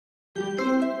Little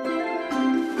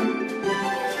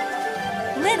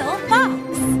Fox.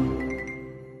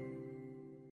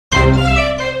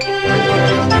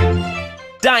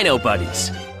 Dino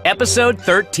Buddies, Episode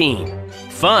 13.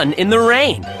 Fun in the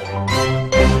Rain.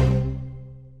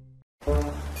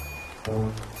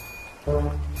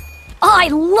 I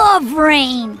love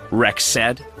rain. Rex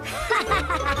said.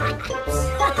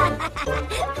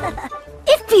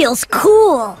 It feels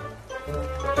cool.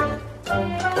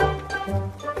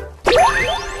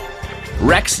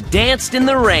 Rex danced in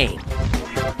the rain.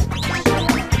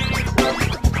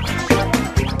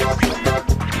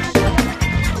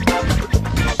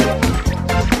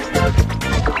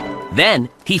 Then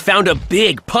he found a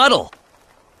big puddle.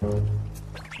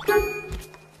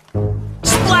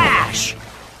 Splash!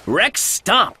 Rex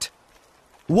stomped.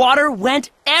 Water went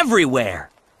everywhere.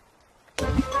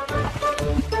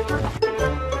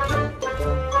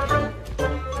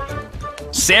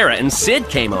 Sarah and Sid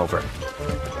came over.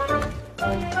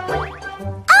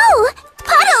 Oh,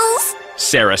 puddles!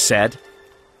 Sarah said.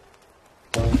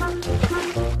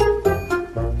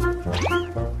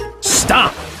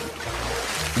 Stop!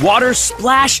 Water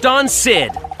splashed on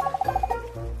Sid.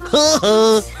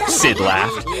 Sid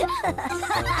laughed.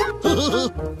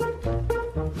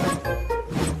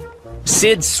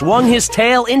 Sid swung his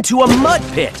tail into a mud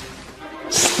pit.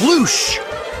 Sploosh!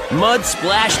 Mud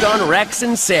splashed on Rex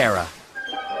and Sarah.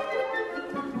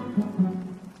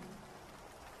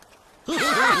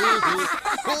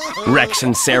 Rex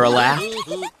and Sarah laughed.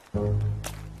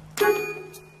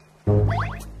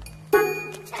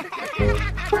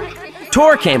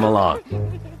 Tor came along.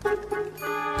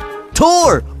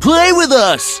 Tor, play with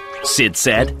us, Sid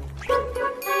said.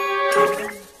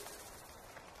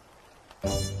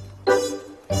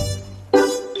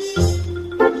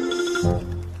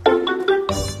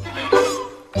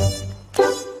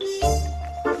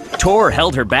 Tor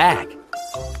held her bag.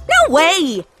 No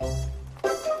way!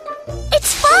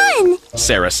 It's fun.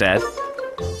 Sarah said.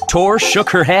 Tor shook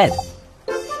her head.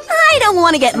 I don't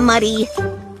want to get muddy.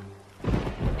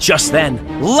 Just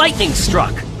then, lightning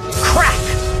struck. Crack!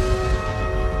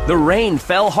 The rain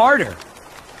fell harder.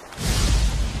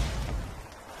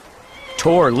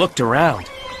 Tor looked around.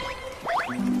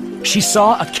 She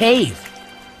saw a cave.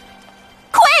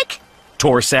 Quick!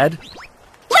 Tor said.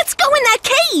 Let's go in that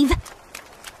cave!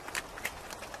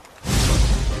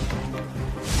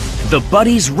 The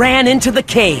buddies ran into the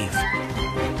cave.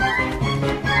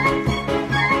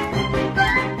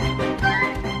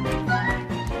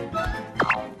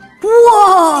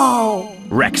 Whoa!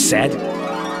 Rex said.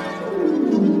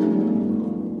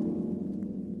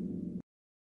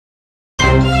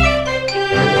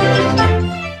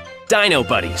 Dino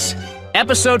Buddies,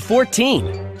 Episode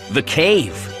 14, The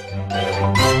Cave.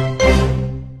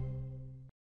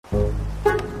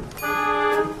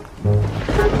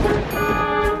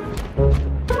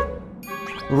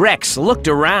 Rex looked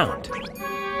around.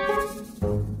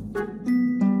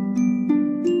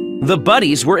 The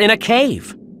buddies were in a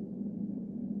cave.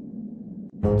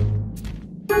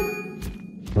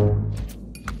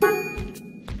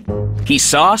 He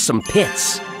saw some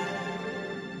pits.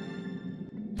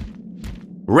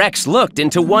 Rex looked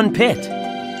into one pit.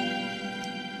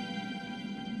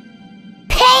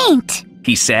 Paint!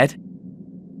 He said.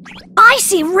 I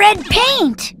see red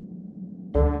paint.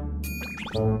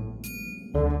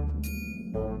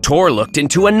 Tor looked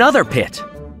into another pit.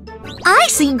 I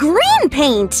see green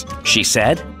paint! She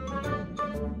said.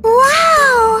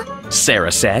 Wow!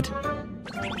 Sarah said.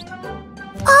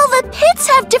 All the pits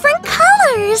have different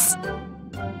colors.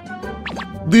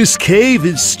 This cave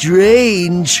is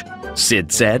strange,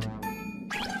 Sid said.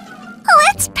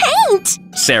 Let's paint!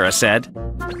 Sarah said.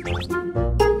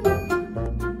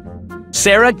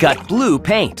 Sarah got blue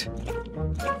paint.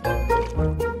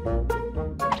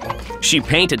 She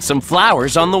painted some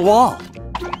flowers on the wall.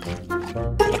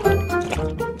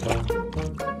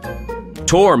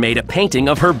 Tor made a painting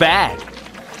of her bag.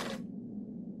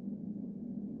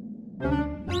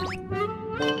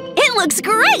 It looks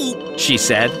great! She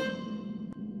said.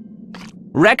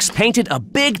 Rex painted a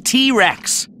big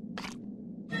T-Rex.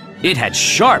 It had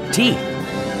sharp teeth.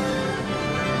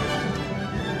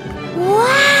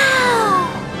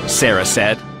 Wow! Sarah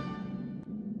said.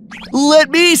 Let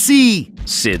me see,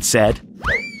 Sid said.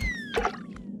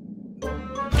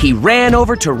 He ran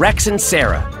over to Rex and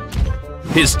Sarah.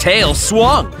 His tail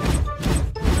swung.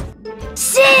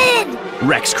 Sid!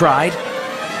 Rex cried.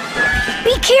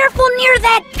 Be careful near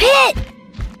that pit!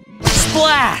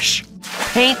 Splash!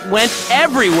 Paint went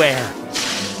everywhere.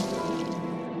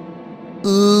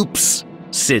 Oops,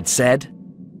 Sid said.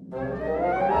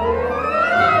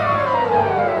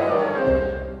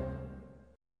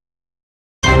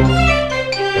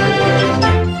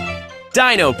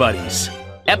 Dino Buddies,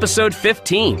 Episode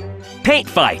 15, Paint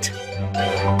Fight.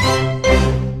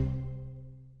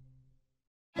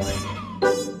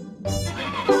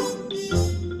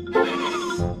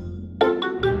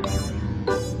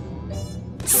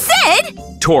 Sid!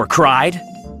 Tor cried.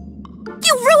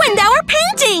 You ruined our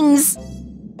paintings!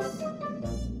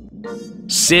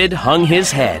 Sid hung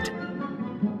his head.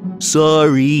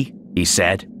 Sorry, he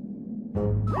said.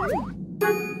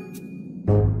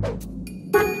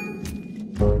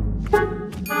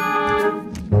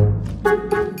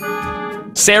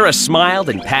 Sarah smiled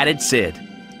and patted Sid.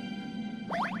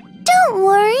 Don't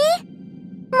worry.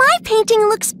 My painting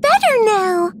looks better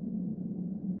now.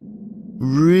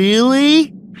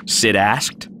 Really? Sid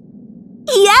asked.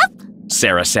 Yep.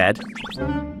 Sarah said.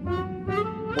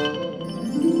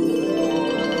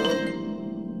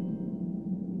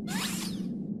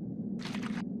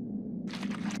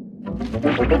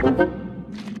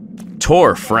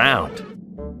 Tor frowned.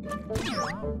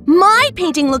 My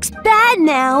painting looks bad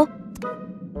now.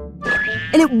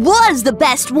 And it was the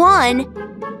best one.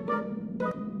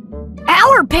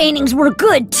 Our paintings were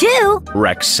good too,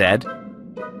 Rex said.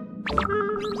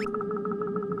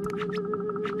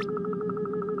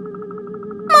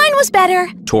 Mine was better.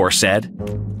 Tor said.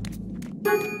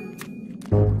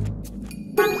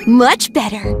 Much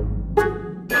better.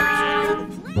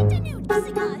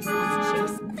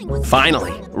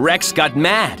 Finally, Rex got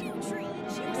mad.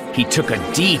 He took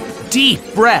a deep, deep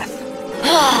breath.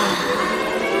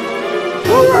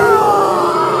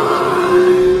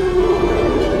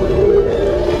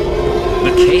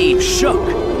 The cave shook.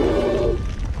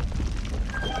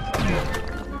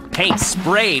 Paint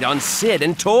sprayed on Sid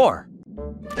and Tor.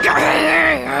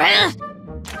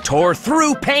 Tor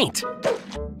threw paint.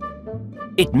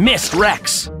 It missed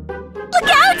Rex. Look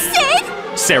out,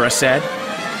 Sid! Sarah said.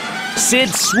 Sid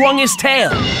swung his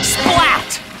tail.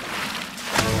 Splat!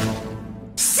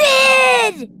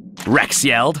 Sid! Rex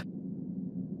yelled.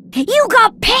 You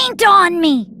got paint on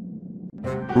me!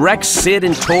 Rex, Sid,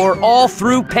 and Tor all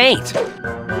threw paint.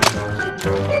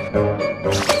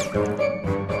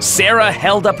 Sarah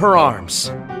held up her arms.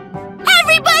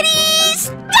 Everybody,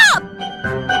 stop!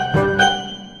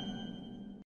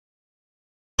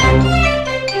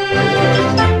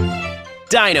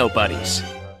 Dino Buddies,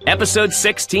 Episode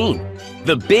 16,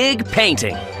 The Big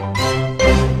Painting.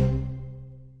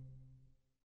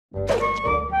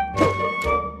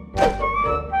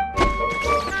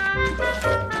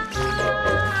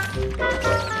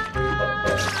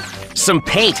 Some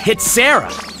paint hit Sarah.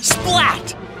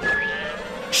 Splat!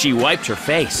 She wiped her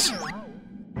face.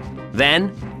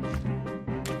 Then,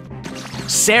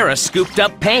 Sarah scooped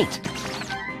up paint.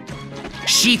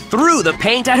 She threw the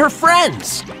paint at her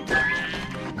friends.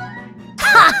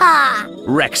 Ha ha!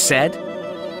 Rex said.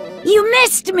 You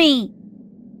missed me!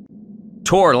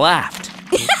 Tor laughed.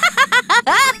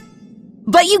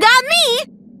 But you got me!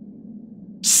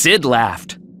 Sid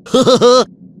laughed.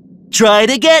 Try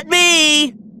to get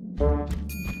me!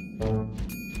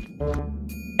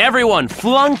 Everyone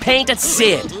flung paint at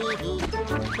Sid.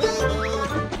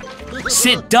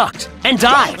 Sid ducked and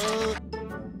dived.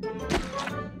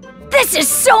 This is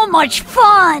so much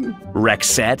fun! Rex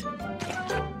said.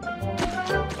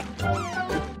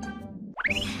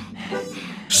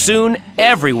 Soon,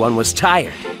 everyone was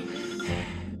tired.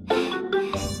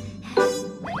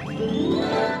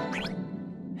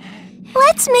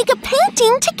 Let's make a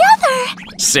painting together.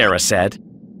 Sarah said.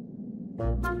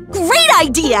 Great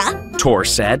idea! Tor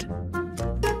said.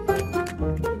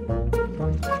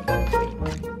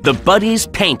 The buddies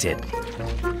painted.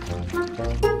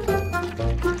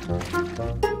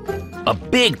 A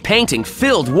big painting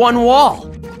filled one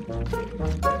wall.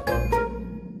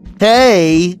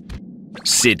 Hey!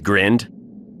 Sid grinned.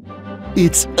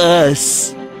 It's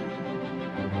us!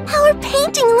 Our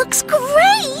painting looks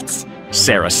great!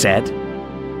 Sarah said.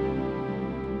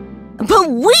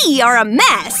 But we are a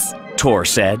mess! Tor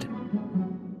said.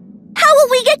 How will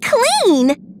we get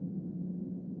clean?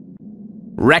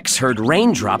 Rex heard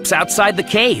raindrops outside the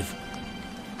cave.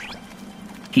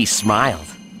 He smiled.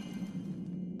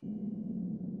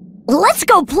 Let's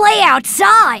go play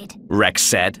outside! Rex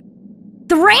said.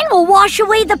 The rain will wash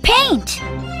away the paint!